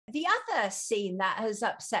the other scene that has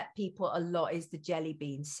upset people a lot is the jelly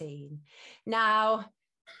bean scene. Now,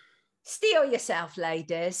 steel yourself,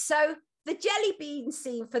 ladies. So the jelly bean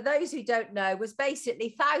scene, for those who don't know, was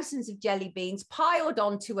basically thousands of jelly beans piled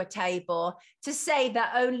onto a table to say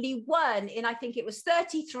that only one in, I think it was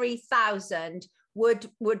 33,000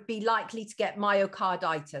 would be likely to get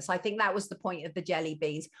myocarditis. I think that was the point of the jelly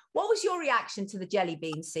beans. What was your reaction to the jelly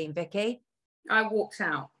bean scene, Vicky? I walked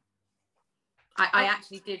out. I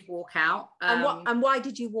actually did walk out. And why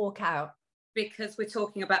did you walk out? Because we're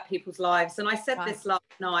talking about people's lives. And I said Right. this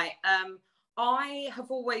last night. I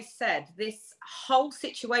have always said this whole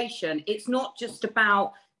situation, it's not just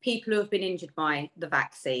about people who have been injured by the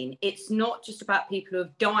vaccine. It's not just about people who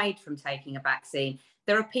have died from taking a vaccine.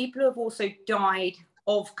 There are people who have also died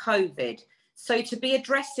of COVID. So to be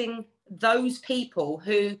addressing those people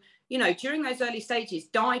who, you know, during those early stages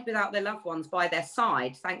died without their loved ones by their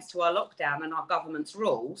side, thanks to our lockdown and our government's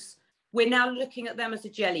rules, we're now looking at them as a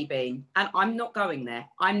jelly bean. And I'm not going there.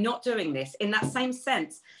 I'm not doing this. In that same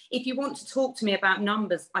sense, if you want to talk to me about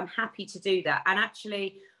numbers, I'm happy to do that. And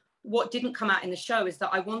actually, what didn't come out in the show is that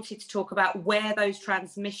I wanted to talk about where those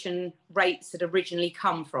transmission rates had originally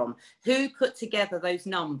come from. Who put together those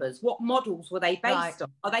numbers? What models were they based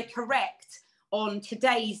on? Are they correct on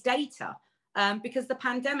today's data? Because the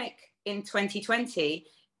pandemic in 2020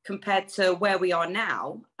 compared to where we are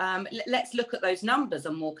now, let's look at those numbers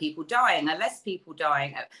and more people dying and less people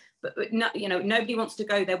dying. But no, you know, nobody wants to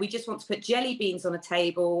go there. We just want to put jelly beans on a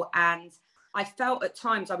table. And I felt at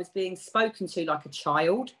times I was being spoken to like a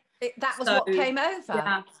child. That was what came over.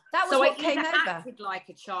 Yeah. That was what came over. Acted like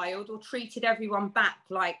a child or treated everyone back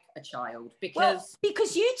like a child. Because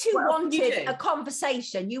you two wanted a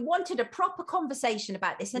conversation. You wanted a proper conversation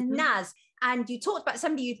about this. And Naz, and you talked about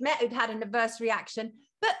somebody you'd met who'd had an adverse reaction.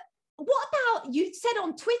 But what about, you said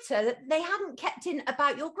on Twitter that they hadn't kept in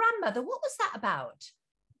about your grandmother. What was that about?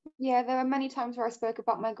 Yeah, there were many times where I spoke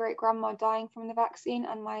about my great grandma dying from the vaccine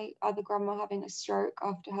and my other grandma having a stroke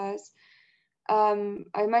after hers.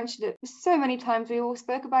 I mentioned it so many times. We all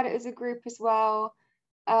spoke about it as a group as well.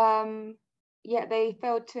 Yet they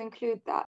failed to include that